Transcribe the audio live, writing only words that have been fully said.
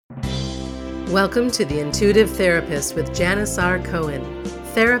Welcome to The Intuitive Therapist with Janice R. Cohen,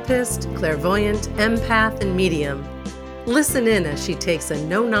 therapist, clairvoyant, empath, and medium. Listen in as she takes a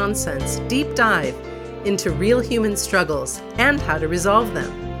no-nonsense deep dive into real human struggles and how to resolve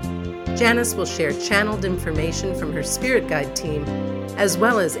them. Janice will share channeled information from her spirit guide team, as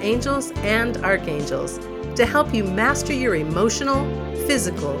well as angels and archangels, to help you master your emotional,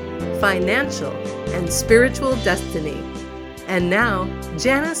 physical, financial, and spiritual destiny. And now,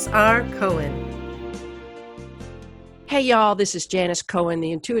 Janice R. Cohen. Hey, y'all, this is Janice Cohen,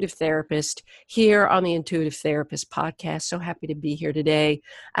 the Intuitive Therapist, here on the Intuitive Therapist podcast. So happy to be here today.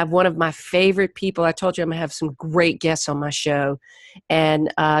 I have one of my favorite people. I told you I'm going to have some great guests on my show.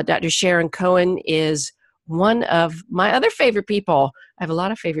 And Dr. Sharon Cohen is one of my other favorite people. I have a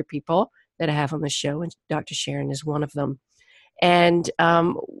lot of favorite people that I have on the show, and Dr. Sharon is one of them. And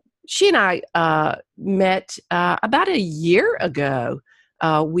she and I met about a year ago.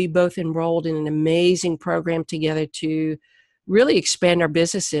 We both enrolled in an amazing program together to really expand our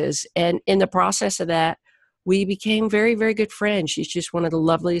businesses. And in the process of that, we became very, very good friends. She's just one of the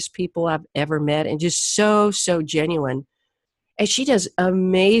loveliest people I've ever met and just so genuine. And she does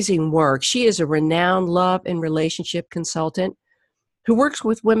amazing work. She is a renowned love and relationship consultant who works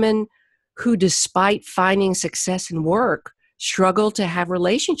with women who, despite finding success in work, struggle to have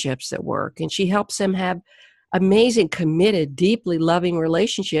relationships that work. And she helps them have amazing, committed, deeply loving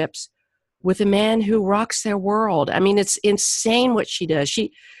relationships with a man who rocks their world. I mean, it's insane what she does.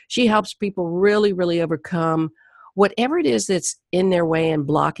 She helps people really overcome whatever it is that's in their way and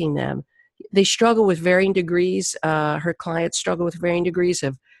blocking them. They struggle with varying degrees. Her clients struggle with varying degrees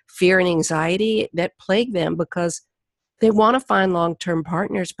of fear and anxiety that plague them because they want to find long-term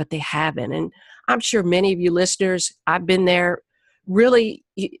partners, but they haven't. And I'm sure many of you listeners, I've been there, really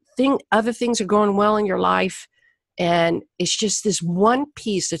think other things are going well in your life, and it's just this one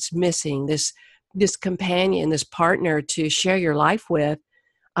piece that's missing, this companion, this partner to share your life with,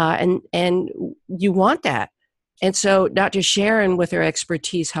 and you want that. And so Dr. Sharon, with her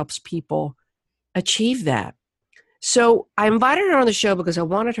expertise, helps people achieve that. So I invited her on the show because I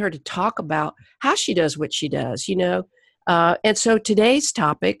wanted her to talk about how she does what she does, you know. And so today's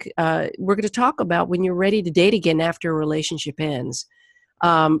topic, we're going to talk about when you're ready to date again after a relationship ends.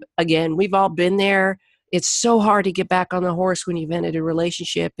 Again, we've all been there. It's so hard to get back on the horse when you've ended a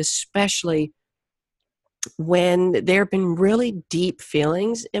relationship, especially when there have been really deep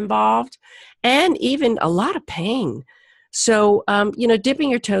feelings involved and even a lot of pain. So,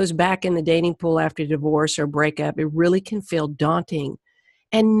 dipping your toes back in the dating pool after divorce or breakup, it really can feel daunting.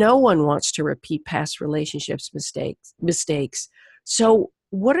 And no one wants to repeat past relationships mistakes. So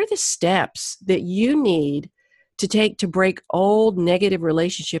what are the steps that you need to take to break old negative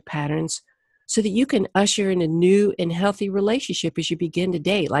relationship patterns so that you can usher in a new and healthy relationship as you begin to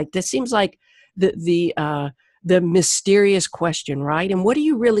date? Like, this seems like the mysterious question, right? And what do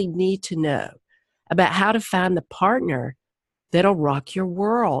you really need to know about how to find the partner that'll rock your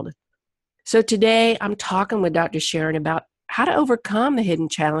world? So today I'm talking with Dr. Sharon about how to overcome the hidden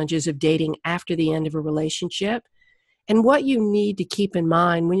challenges of dating after the end of a relationship, and what you need to keep in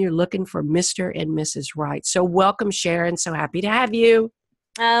mind when you're looking for Mr. and Mrs. Right. So welcome, Sharon. So happy to have you.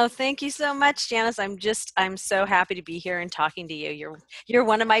 Oh, thank you so much, Janice. I'm so happy to be here and talking to you. You're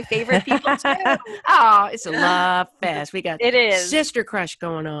one of my favorite people too. Oh, it's a love fest. We got it is sister crush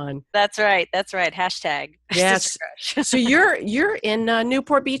going on. That's right. Hashtag yes. Sister crush. So you're in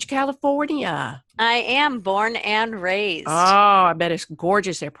Newport Beach, California. I am born and raised. Oh, I bet it's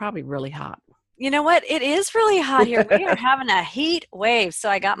gorgeous there. Probably really hot. You know what? It is really hot here. We are having a heat wave. So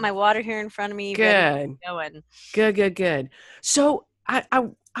I got my water here in front of me. Good. Going. Good. So I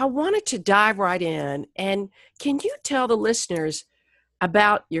wanted to dive right in, and can you tell the listeners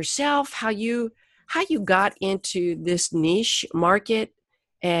about yourself, how you got into this niche market,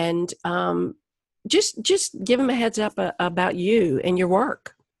 and just give them a heads up about you and your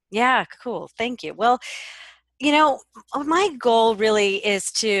work. Yeah, cool. Thank you. Well, my goal really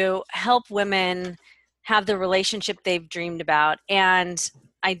is to help women have the relationship they've dreamed about, and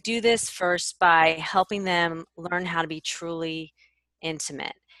I do this first by helping them learn how to be truly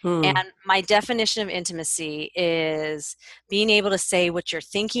intimate. And my definition of intimacy is being able to say what you're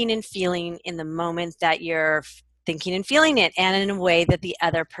thinking and feeling in the moment that you're thinking and feeling it, and in a way that the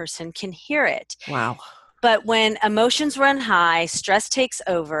other person can hear it. Wow. But when emotions run high, stress takes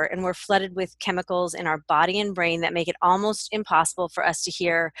over, and we're flooded with chemicals in our body and brain that make it almost impossible for us to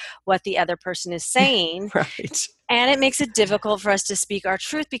hear what the other person is saying. Right. And it makes it difficult for us to speak our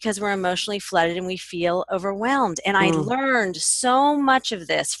truth because we're emotionally flooded and we feel overwhelmed. And I learned so much of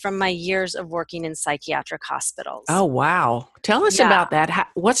this from my years of working in psychiatric hospitals. Oh, wow. Tell us about that.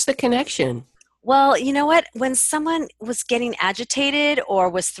 What's the connection? Well, you know what? When someone was getting agitated or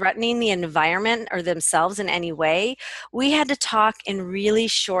was threatening the environment or themselves in any way, we had to talk in really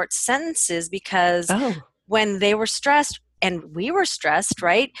short sentences because Oh, when they were stressed and we were stressed,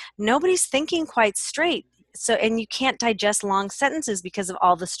 right? Nobody's thinking quite straight. So, and you can't digest long sentences because of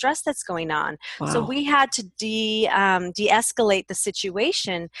all the stress that's going on. So wow. we had to de-escalate the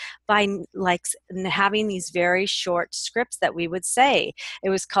situation by having these very short scripts that we would say. It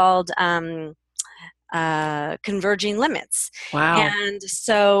was called converging limits. Wow. And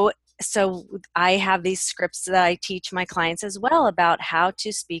so I have these scripts that I teach my clients as well about how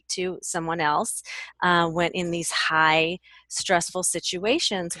to speak to someone else when in these high stressful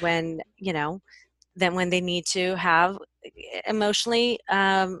situations when then when they need to have emotionally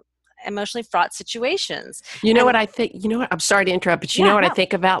emotionally fraught situations. You know And what I think? You know what? I'm sorry to interrupt, but you know yeah, what I no,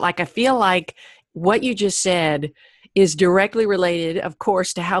 think about? Like, I feel like what you just said is directly related, of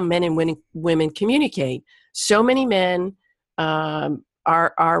course, to how men and women communicate. So many men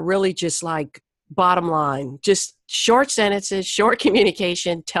are really just like bottom line, just short sentences, short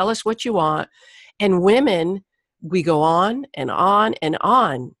communication. Tell us what you want, and women, we go on and on and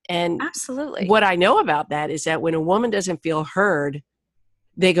on. And absolutely. what I know about that is that when a woman doesn't feel heard,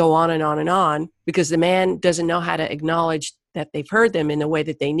 they go on and on and on because the man doesn't know how to acknowledge that they've heard them in the way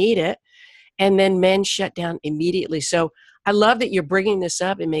that they need it. And then men shut down immediately. So I love that you're bringing this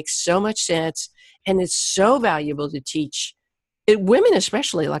up. It makes so much sense. And it's so valuable to teach it, women,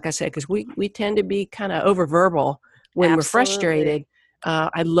 especially, like I said, because we tend to be kind of oververbal when we're Absolutely. frustrated.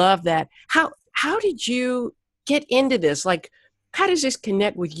 I love that. How did you get into this? Like, how does this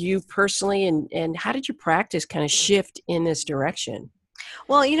connect with you personally? And how did your practice kind of shift in this direction?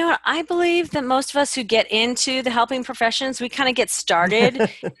 Well, you know what? I believe that most of us who get into the helping professions, we kind of get started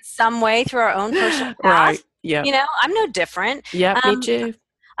in some way through our own personal path. Right. Yep. I'm no different. Yep. Me Um, too.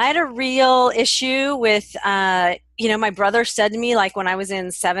 I had a real issue with, my brother said to me, like when I was in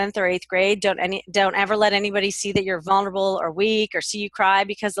 7th or 8th grade, don't ever let anybody see that you're vulnerable or weak or see you cry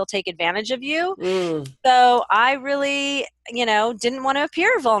because they'll take advantage of you. Mm, So I really, didn't want to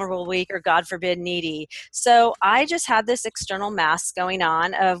appear vulnerable, weak, or God forbid, needy. So I just had this external mask going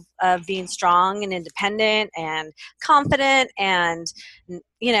on of being strong and independent and confident and,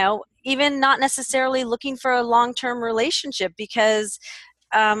 even not necessarily looking for a long-term relationship because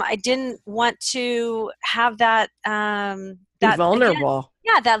I didn't want to have that be that again, vulnerable.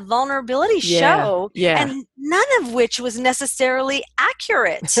 yeah, that vulnerability Yeah. show, Yeah. and none of which was necessarily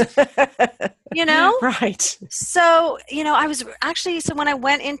accurate. You know, Right. so, I was actually, so when I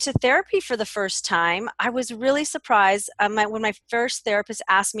went into therapy for the first time, I was really surprised when my first therapist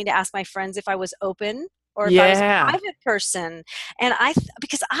asked me to ask my friends if I was open or if I was a Yeah. private person. And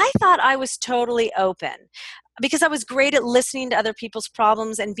because I thought I was totally open because I was great at listening to other people's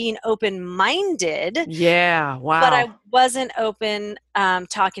problems and being open minded, Yeah. but I Wow. wasn't open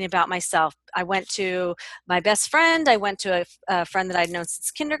talking about myself. I went to my best friend. I went to a friend that I'd known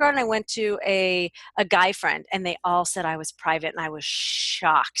since kindergarten. I went to a guy friend, and they all said I was private, and I was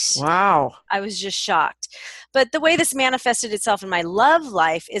shocked. Wow. I was just shocked. But the way this manifested itself in my love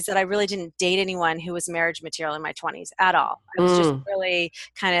life is that I really didn't date anyone who was marriage material in my 20s at all. I was just Mm, really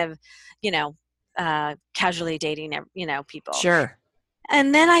kind of, casually dating, people. sure.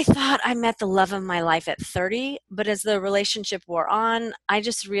 And then I thought I met the love of my life at 30, but as the relationship wore on, I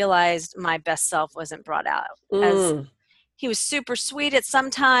just realized my best self wasn't brought out. As Mm. he was super sweet at some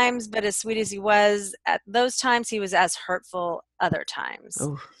times, but as sweet as he was at those times, he was as hurtful other times.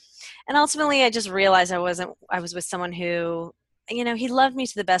 Oh, And ultimately, I just realized I was with someone who, he loved me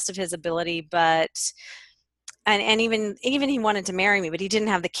to the best of his ability, but and even he wanted to marry me, but he didn't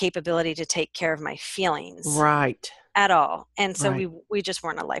have the capability to take care of my feelings right. at all. And so Right. we just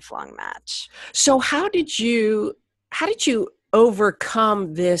weren't a lifelong match. So how did you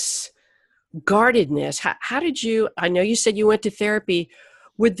overcome this guardedness? How did you, I know you said you went to therapy.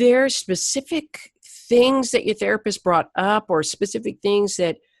 Were there specific things that your therapist brought up or specific things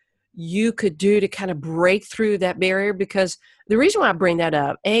that you could do to kind of break through that barrier? Because the reason why I bring that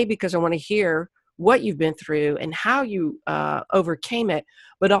up, because I want to hear what you've been through and how you overcame it,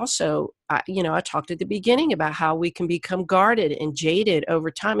 but also, I talked at the beginning about how we can become guarded and jaded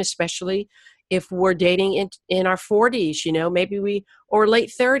over time, especially if we're dating in our 40s, maybe or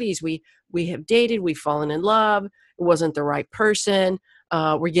late 30s, we have dated, we've fallen in love, it wasn't the right person,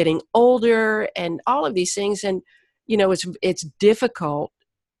 we're getting older and all of these things. And, it's difficult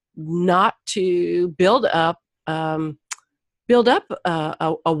not to build up a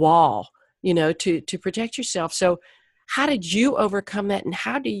wall, to protect yourself. So how did you overcome that, and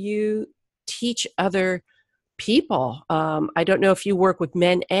how do you teach other people? I don't know if you work with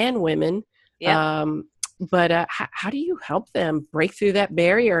men and women, Yep. But how do you help them break through that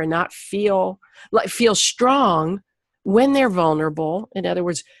barrier and not feel strong when they're vulnerable? In other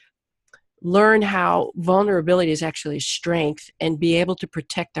words, learn how vulnerability is actually a strength and be able to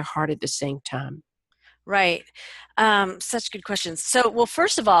protect their heart at the same time. Right. Such good questions. So, well,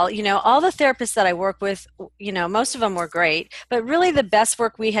 first of all, all the therapists that I work with, most of them were great, but really the best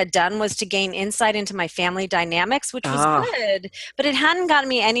work we had done was to gain insight into my family dynamics, which was good, but it hadn't gotten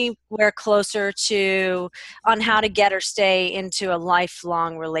me anywhere closer to on how to get or stay into a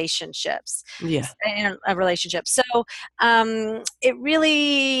lifelong relationships. Yeah. In a relationship. So it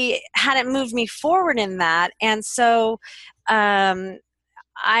really hadn't moved me forward in that. And so,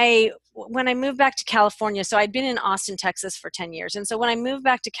 when I moved back to California, so I'd been in Austin, Texas for 10 years. And so when I moved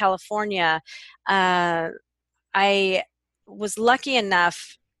back to California, I was lucky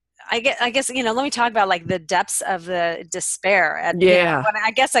enough. I guess, let me talk about like the depths of the despair. When I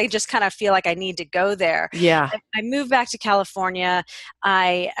guess I just kind of feel like I need to go there. Yeah. I moved back to California.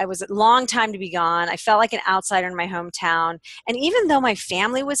 I was a long time to be gone. I felt like an outsider in my hometown. And even though my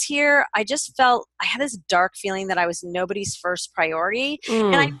family was here, I just felt, I had this dark feeling that I was nobody's first priority.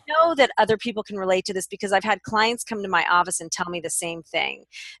 And I know that other people can relate to this because I've had clients come to my office and tell me the same thing,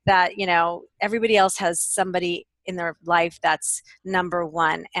 that, everybody else has somebody in their life that's number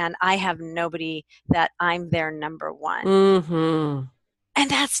one, and I have nobody that I'm their number one. Mm-hmm.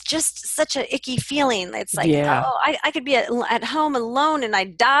 And that's just such an icky feeling. It's like, I could be at home alone and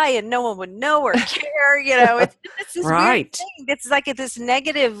I'd die and no one would know or care. It's this weird thing. It's like this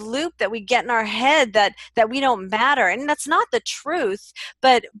negative loop that we get in our head that we don't matter. And that's not the truth,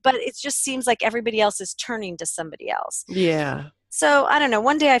 but it just seems like everybody else is turning to somebody else. Yeah. So I don't know,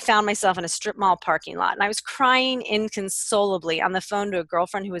 one day I found myself in a strip mall parking lot and I was crying inconsolably on the phone to a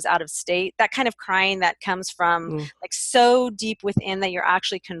girlfriend who was out of state. That kind of crying that comes from like so deep within that you're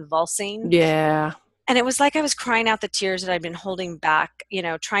actually convulsing. Yeah. And it was like I was crying out the tears that I'd been holding back,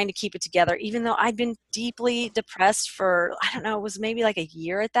 trying to keep it together, even though I'd been deeply depressed for, I don't know, it was maybe like a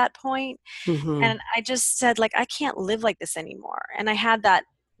year at that point. Mm-hmm. And I just said, like, I can't live like this anymore. And I had that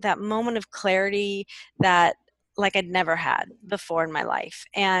moment of clarity that like I'd never had before in my life.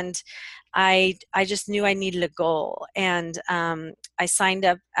 And I just knew I needed a goal. And I signed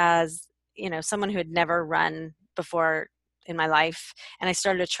up as, someone who had never run before in my life. And I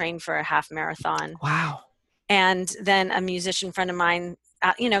started to train for a half marathon. Wow. And then a musician friend of mine,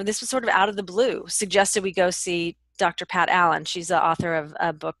 this was sort of out of the blue, suggested we go see Dr. Pat Allen. She's the author of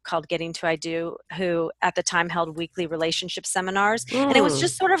a book called Getting to I Do, who at the time held weekly relationship seminars. And it was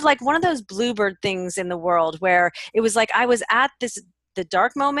just sort of like one of those bluebird things in the world where it was like I was at the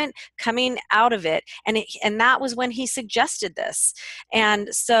dark moment coming out of it. And that was when he suggested this. And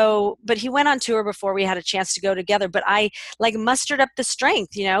so, but he went on tour before we had a chance to go together, but I like mustered up the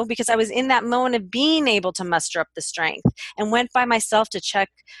strength, because I was in that moment of being able to muster up the strength and went by myself to check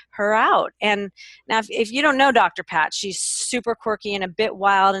her out. And now if you don't know Dr. Pat, she's super quirky and a bit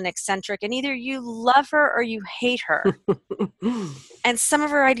wild and eccentric, and either you love her or you hate her. And some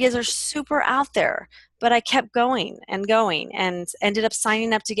of her ideas are super out there. But I kept going and ended up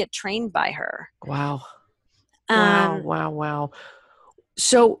signing up to get trained by her. Wow. Wow.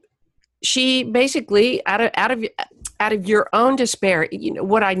 So she basically, out of your own despair,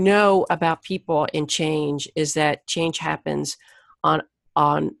 what I know about people in change is that change happens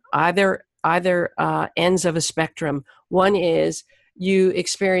on either ends of a spectrum. One is you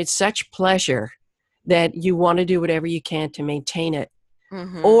experience such pleasure that you want to do whatever you can to maintain it.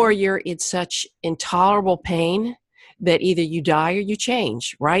 Mm-hmm. Or you're in such intolerable pain that either you die or you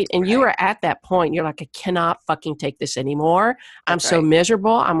change, right? And you are at that point, you're like, I cannot fucking take this anymore. I'm so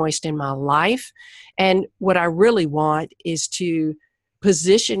miserable. I'm wasting my life. And what I really want is to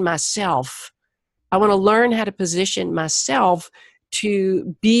position myself. I want to learn how to position myself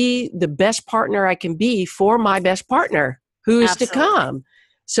to be the best partner I can be for my best partner who is to come.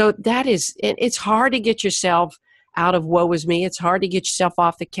 So it's hard to get yourself out of woe is me. It's hard to get yourself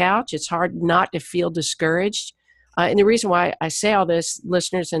off the couch. It's hard not to feel discouraged. And the reason why I say all this,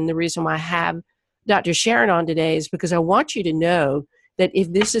 listeners, and the reason why I have Dr. Sharon on today is because I want you to know that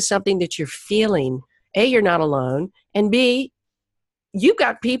if this is something that you're feeling, A, you're not alone, and B, you've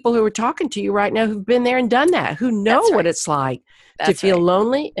got people who are talking to you right now who've been there and done that, who know what it's like to feel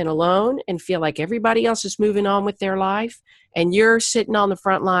lonely and alone and feel like everybody else is moving on with their life. And you're sitting on the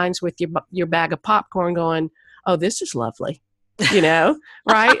front lines with your bag of popcorn going, oh, this is lovely,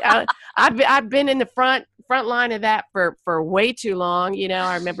 right? I've been in the front line of that for way too long.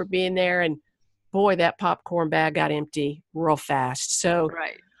 I remember being there and boy, that popcorn bag got empty real fast. So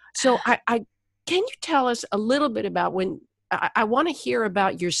I can you tell us a little bit about when I want to hear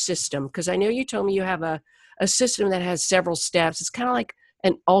about your system, because I know you told me you have a system that has several steps. It's kind of like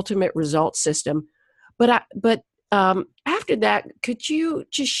an ultimate result system. But after that, could you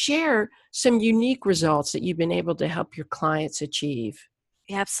just share some unique results that you've been able to help your clients achieve?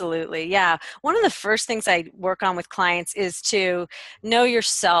 Absolutely. Yeah. One of the first things I work on with clients is to know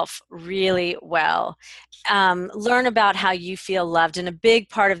yourself really well. Learn about how you feel loved. And a big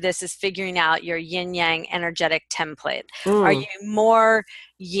part of this is figuring out your yin yang energetic template. Are you Mm, more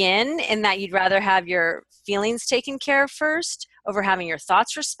yin in that you'd rather have your feelings taken care of first over having your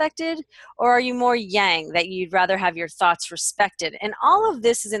thoughts respected? Or are you more yang that you'd rather have your thoughts respected? And all of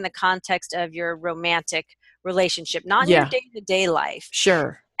this is in the context of your romantic relationship, not in your yeah, day-to-day life.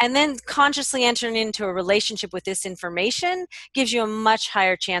 sure. And then consciously entering into a relationship with this information gives you a much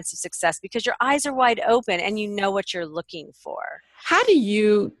higher chance of success because your eyes are wide open and you know what you're looking for. How do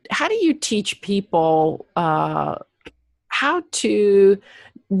you teach people how to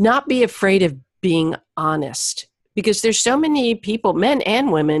not be afraid of being honest? Because there's so many people, men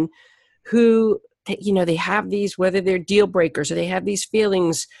and women, who they have these, whether they're deal breakers or they have these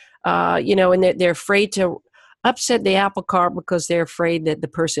feelings, and they're afraid to upset the apple cart because they're afraid that the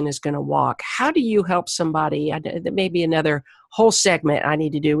person is going to walk. How do you help somebody? That may be another whole segment I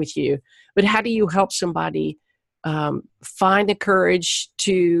need to do with you, but how do you help somebody find the courage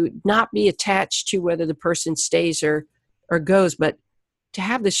to not be attached to whether the person stays or goes, but to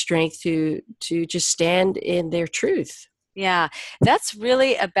have the strength to just stand in their truth? Yeah, that's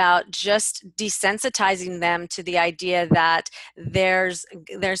really about just desensitizing them to the idea that there's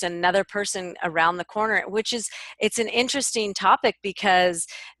another person around the corner, which is it's an interesting topic because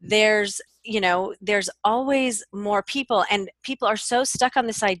there's always more people, and people are so stuck on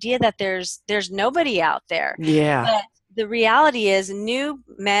this idea that there's nobody out there. Yeah. But the reality is new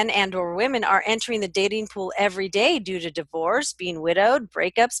men and or women are entering the dating pool every day due to divorce, being widowed,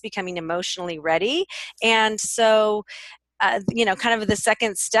 breakups, becoming emotionally ready. And so kind of the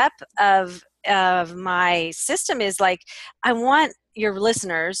second step of my system is like, I want your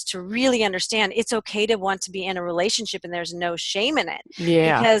listeners to really understand it's okay to want to be in a relationship and there's no shame in it.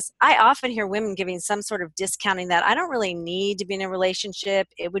 Yeah. Because I often hear women giving some sort of discounting that I don't really need to be in a relationship.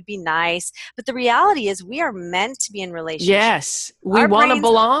 It would be nice. But the reality is we are meant to be in relationships. Yes. We Our want to brains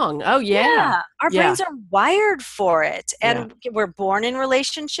belong. Oh, yeah. yeah, our Yeah. brains are wired for it. Yeah. And we're born in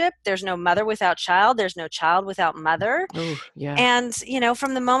relationship. There's no mother without child. There's no child without mother. Oh, yeah. And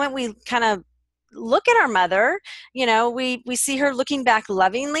from the moment we kind of look at our mother, we see her looking back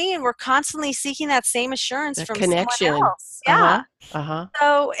lovingly, and we're constantly seeking that same assurance The from someone connection. else. Uh-huh. Yeah. Uh-huh.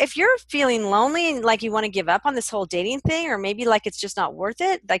 So if you're feeling lonely and like you want to give up on this whole dating thing, or maybe like it's just not worth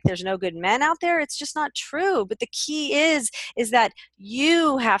it, like there's no good men out there, it's just not true. But the key is that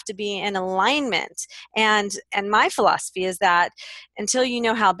you have to be in alignment. And my philosophy is that until you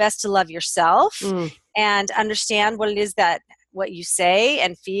know how best to love yourself Mm, and understand what you say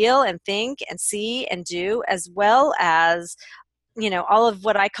and feel and think and see and do, as well as all of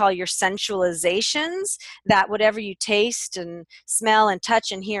what I call your sensualizations, that whatever you taste and smell and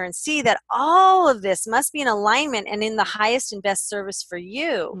touch and hear and see, that all of this must be in alignment and in the highest and best service for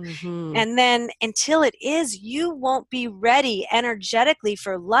you. mm-hmm. And then until it is, you won't be ready energetically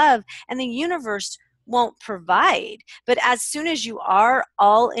for love, and the universe won't provide. But as soon as you are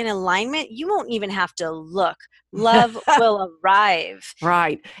all in alignment, you won't even have to look. Love will arrive.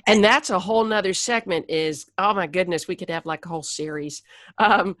 Right. And that's a whole nother segment is, oh my goodness, we could have like a whole series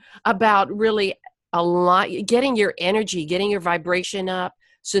about really getting your energy, getting your vibration up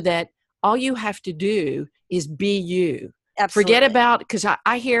so that all you have to do is be you. Forget Absolutely. about, because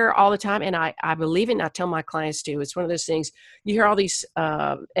I hear all the time, and I believe it, and I tell my clients too, it's one of those things, you hear all these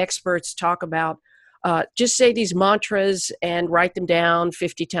experts talk about, just say these mantras and write them down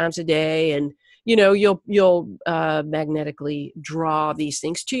 50 times a day, and you'll magnetically draw these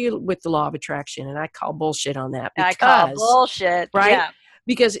things to you with the law of attraction. And I call bullshit on that I call because, bullshit. right? Yeah.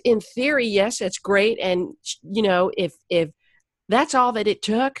 Because in theory, yes, that's great. And if that's all that it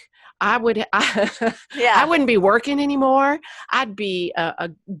took, I Yeah. wouldn't be working anymore. I'd be a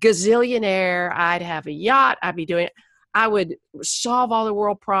gazillionaire. I'd have a yacht. I would solve all the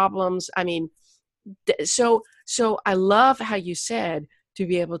world problems. I mean, so I love how you said to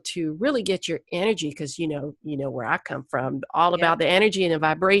be able to really get your energy, because where I come from, all Yep. about the energy and the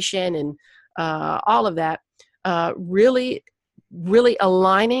vibration and all of that. Really, really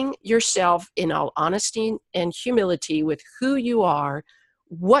aligning yourself in all honesty and humility with who you are,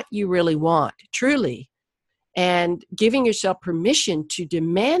 what you really want, truly, and giving yourself permission to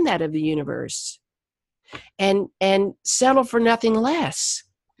demand that of the universe, and settle for nothing less.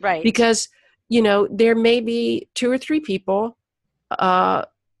 Right. Because there may be 2 or 3 people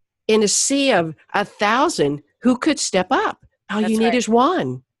in a sea of 1,000 who could step up. All you That's need right. is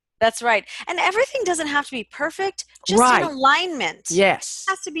one. That's right. And everything doesn't have to be perfect, just in Right. alignment. Yes.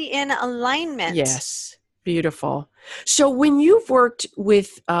 It has to be in alignment. Yes. Beautiful. So when you've worked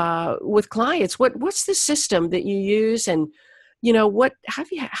with clients, what's the system that you use, and what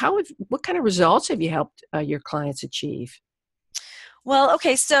kind of results have you helped your clients achieve? Well,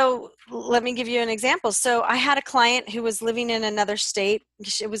 okay, so let me give you an example. So I had a client who was living in another state.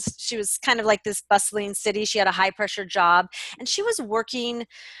 She was kind of like this bustling city. She had a high pressure job, and she was working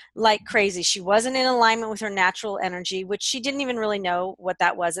like crazy. She wasn't in alignment with her natural energy, which she didn't even really know what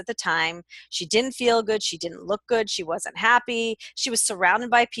that was at the time. She didn't feel good, she didn't look good, she wasn't happy. She was surrounded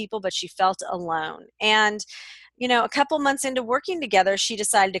by people, but she felt alone. And a couple months into working together, she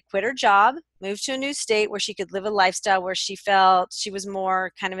decided to quit her job, move to a new state where she could live a lifestyle where she felt she was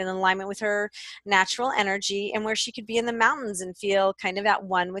more kind of in alignment with her natural energy, and where she could be in the mountains and feel kind of at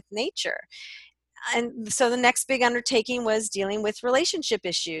one with nature. And so the next big undertaking was dealing with relationship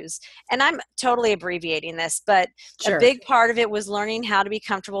issues. And I'm totally abbreviating this, but a Sure. big part of it was learning how to be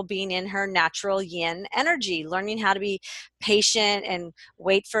comfortable being in her natural yin energy, learning how to be patient and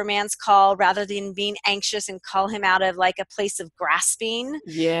wait for a man's call rather than being anxious and call him out of like a place of grasping,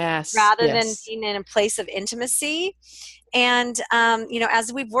 Yes. rather than Yes. being in a place of intimacy. And,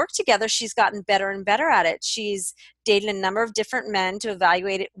 as we've worked together, she's gotten better and better at it. She's dated a number of different men to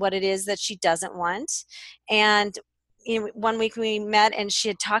evaluate what it is that she doesn't want. And one week we met and she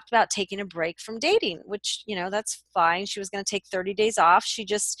had talked about taking a break from dating, which, that's fine. She was going to take 30 days off. She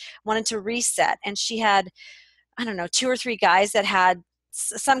just wanted to reset. And she had, I don't know, 2 or 3 guys that had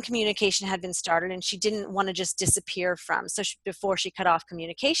some communication had been started and she didn't want to just disappear from. So before she cut off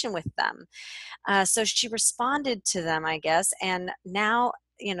communication with them. So she responded to them, I guess, and now,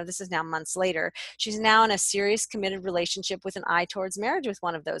 this is now months later, she's now in a serious committed relationship with an eye towards marriage with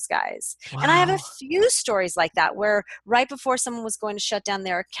one of those guys. And I have a Wow. few stories like that where right before someone was going to shut down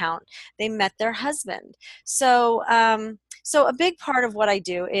their account, they met their husband. So a big part of what I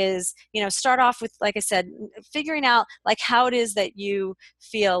do is, start off with, like I said, figuring out like how it is that you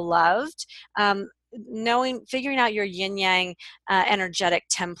feel loved, figuring out your yin yang energetic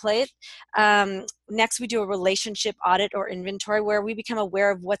template. Next, we do a relationship audit or inventory where we become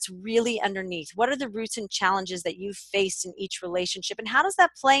aware of what's really underneath. What are the roots and challenges that you've faced in each relationship, and how does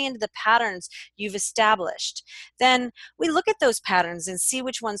that play into the patterns you've established? Then we look at those patterns and see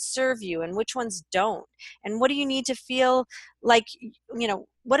which ones serve you and which ones don't. And what do you need to feel like,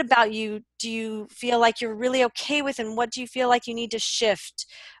 what about you do you feel like you're really okay with, and what do you feel like you need to shift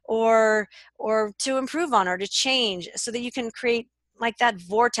or to improve on or to change, so that you can create like that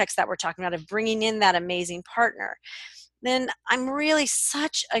vortex that we're talking about of bringing in that amazing partner. Then I'm really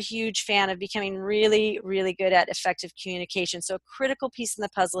such a huge fan of becoming really, really good at effective communication. So a critical piece in the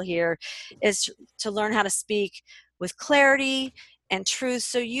puzzle here is to learn how to speak with clarity and truth,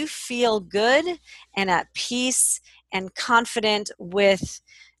 so you feel good and at peace and confident with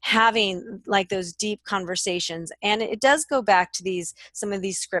having like those deep conversations. And it does go back to some of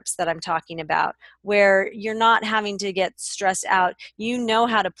these scripts that I'm talking about, where you're not having to get stressed out. You know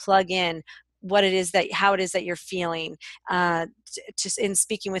how to plug in how it is that you're feeling just in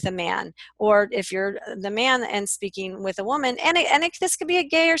speaking with a man, or if you're the man and speaking with a woman, this could be a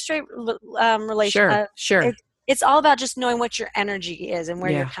gay or straight relation. Sure. It's all about just knowing what your energy is and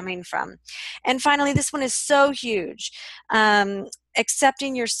where you're Yeah. coming from. And finally, this one is so huge.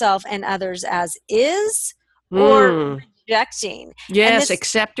 Accepting yourself and others as is, or rejecting. Yes,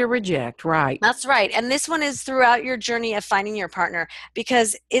 accept or reject, right. That's right. And this one is throughout your journey of finding your partner,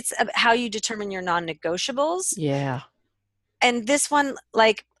 because it's how you determine your non-negotiables. Yeah. And this one,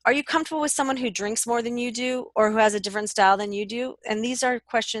 like, are you comfortable with someone who drinks more than you do or who has a different style than you do? And these are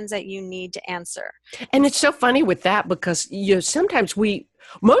questions that you need to answer. And it's so funny with that, because sometimes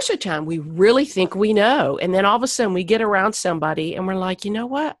most of the time we really think we know, and then all of a sudden we get around somebody and we're like, you know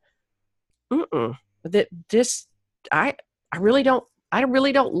what? I really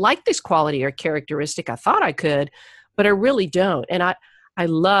don't like this quality or characteristic. I thought I could, but I really don't. And I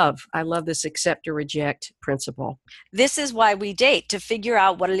love this accept or reject principle. This is why we date, to figure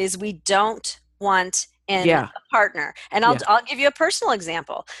out what it is we don't want in a partner. And I'll give you a personal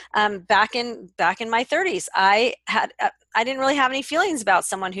example. Back in my 30s, I didn't really have any feelings about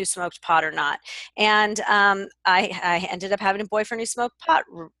someone who smoked pot or not. And I ended up having a boyfriend who smoked pot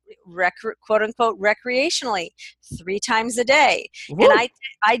quote unquote recreationally 3 times a day. Woo. And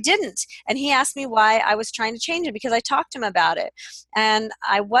I didn't. And he asked me why I was trying to change it, because I talked to him about it. And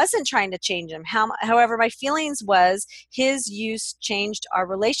I wasn't trying to change him. However, my feelings was his use changed our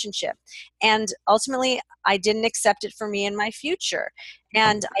relationship. And ultimately, I didn't accept it for me in my future.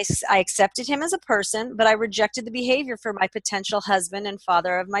 And I accepted him as a person, but I rejected the behavior for my potential husband and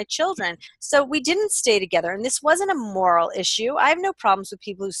father of my children. So we didn't stay together. And this wasn't a moral issue. I have no problems with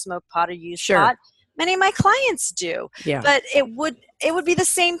people who smoke pot or use pot. Many of my clients do. Yeah. But it would be the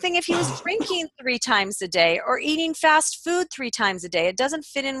same thing if he was drinking 3 times a day or eating fast food 3 times a day. It doesn't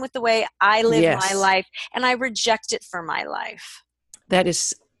fit in with the way I live my life, and I reject it for my life. That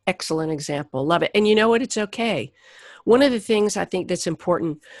is excellent example. Love it. And you know what? It's okay. One of the things I think that's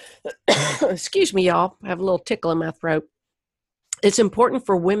important, excuse me, y'all, I have a little tickle in my throat. It's important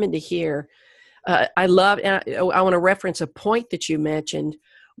for women to hear. I want to reference a point that you mentioned,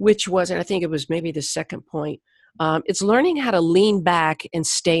 which was, and I think it was maybe the second point, it's learning how to lean back and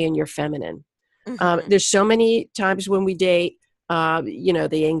stay in your feminine. Mm-hmm. There's so many times when we date,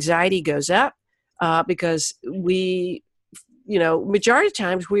 the anxiety goes up because majority of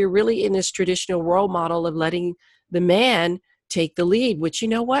times we're really in this traditional role model of letting the man take the lead, which, you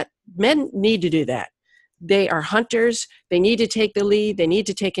know what? Men need to do that. They are hunters. They need to take the lead. They need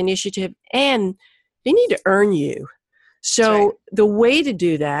to take initiative, and they need to earn you. So the way to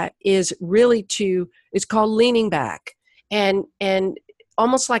do that is really it's called leaning back, and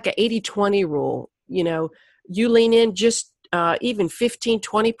almost like an 80-20 rule. You lean in just even 15,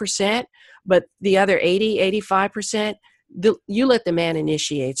 20%, but the other 80, 85%, you let the man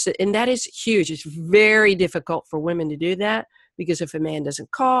initiate. So, and that is huge. It's very difficult for women to do that, because if a man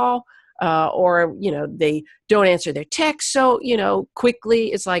doesn't call or they don't answer their text so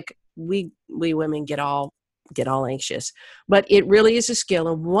quickly, it's like we women get all anxious. But it really is a skill,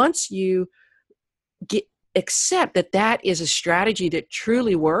 and once you accept that is a strategy that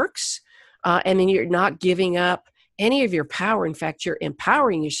truly works, and then you're not giving up any of your power. In fact, you're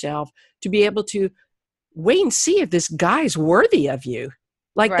empowering yourself to be able to wait and see if this guy's worthy of you.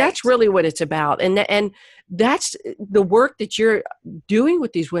 That's really what it's about. And that's the work that you're doing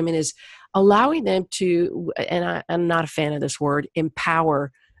with these women, is allowing them to, and I'm not a fan of this word,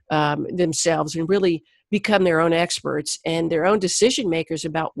 empower themselves and really become their own experts and their own decision makers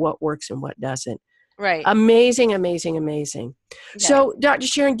about what works and what doesn't. Right. Amazing, amazing, amazing. Yeah. So, Dr.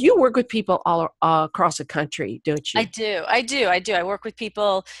 Sharon, you work with people all across the country, don't you? I do. I work with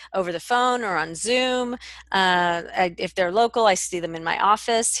people over the phone or on Zoom. If they're local, I see them in my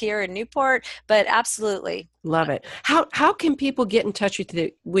office here in Newport. But absolutely, love it. How can people get in touch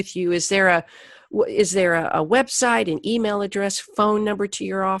with you? Is there a website, an email address, phone number to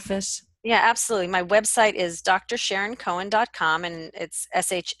your office? Yeah, absolutely. My website is drsharoncohen.com, and it's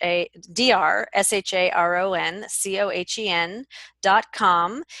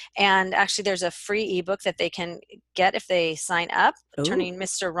DRSHARONCOHEN.com. And actually, there's a free ebook that they can get if they sign up, Turning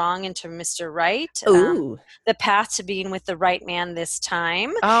Mr. Wrong into Mr. Right. The Path to Being with the Right Man This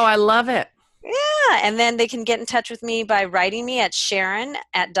Time. Oh, I love it. Yeah, and then they can get in touch with me by writing me at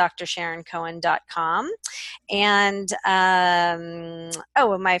Sharon@drsharoncohen.com. And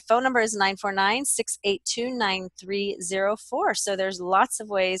my phone number is 949-682-9304. So there's lots of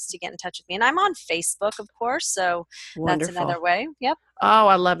ways to get in touch with me. And I'm on Facebook, of course, so wonderful. That's another way. Yep. Oh,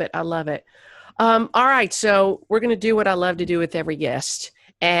 I love it. I love it. All right, so we're going to do what I love to do with every guest.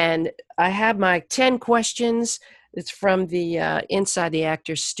 And I have my 10 questions. It's from the Inside the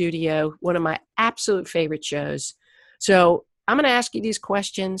Actors Studio, one of my absolute favorite shows. So I'm going to ask you these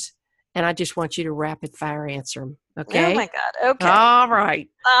questions, and I just want you to rapid fire answer them. Okay? Oh, my God. Okay. All right.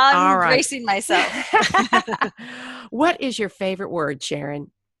 I'm bracing myself. What is your favorite word, Sharon?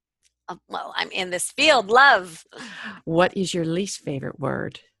 Well, I'm in this field. Love. What is your least favorite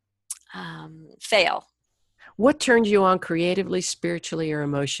word? Fail. What turns you on creatively, spiritually, or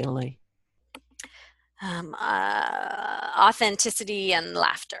emotionally? Authenticity and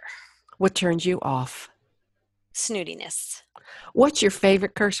laughter. What turns you off? Snootiness. What's your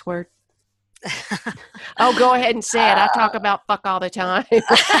favorite curse word? Oh, go ahead and say it. I talk about fuck all the time. Yeah,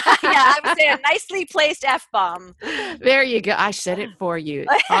 I would say a nicely placed F-bomb. There you go. I said it for you.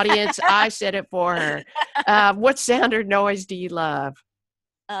 Audience, I said it for her. What sound or noise do you love?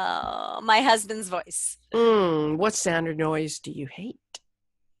 My husband's voice. What sound or noise do you hate?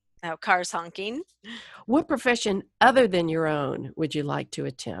 Oh, cars honking. What profession other than your own would you like to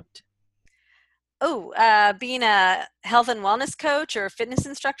attempt? Being a health and wellness coach or a fitness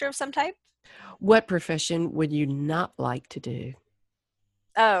instructor of some type. What profession would you not like to do?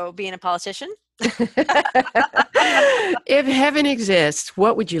 Oh, being a politician. If heaven exists,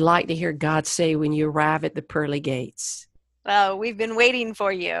 what would you like to hear God say when you arrive at the pearly gates? Oh, we've been waiting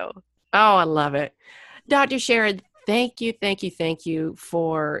for you. Oh, I love it. Dr. Sharon, thank you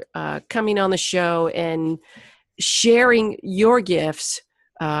for coming on the show and sharing your gifts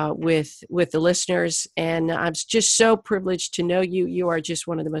with the listeners. And I'm just so privileged to know you. You are just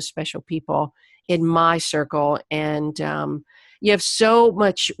one of the most special people in my circle. And you have so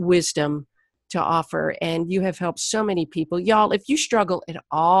much wisdom to offer, and you have helped so many people. Y'all, if you struggle at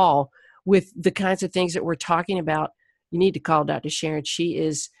all with the kinds of things that we're talking about, you need to call Dr. Sharon.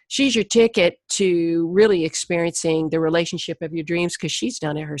 She's your ticket to really experiencing the relationship of your dreams, because she's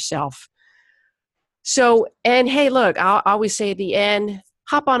done it herself. So, and hey, look, I'll always say at the end,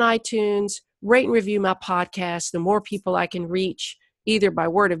 hop on iTunes, rate and review my podcast. The more people I can reach, either by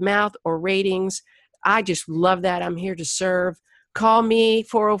word of mouth or ratings, I just love that. I'm here to serve. Call me,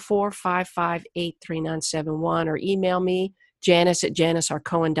 404-558-3971, or email me,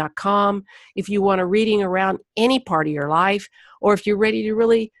 Janice@janicrcohen.com. If you want a reading around any part of your life, or if you're ready to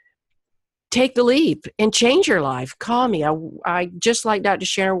really take the leap and change your life, call me. I just like Dr.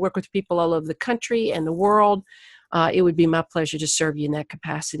 Sharon, work with people all over the country and the world. It would be my pleasure to serve you in that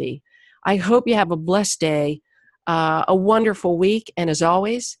capacity. I hope you have a blessed day, a wonderful week, and as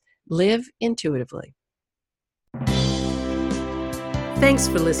always, live intuitively. Thanks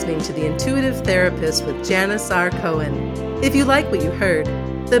for listening to The Intuitive Therapist with Janice R. Cohen. If you like what you heard,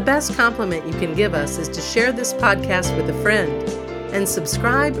 the best compliment you can give us is to share this podcast with a friend and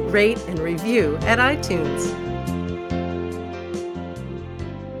subscribe, rate, and review at iTunes.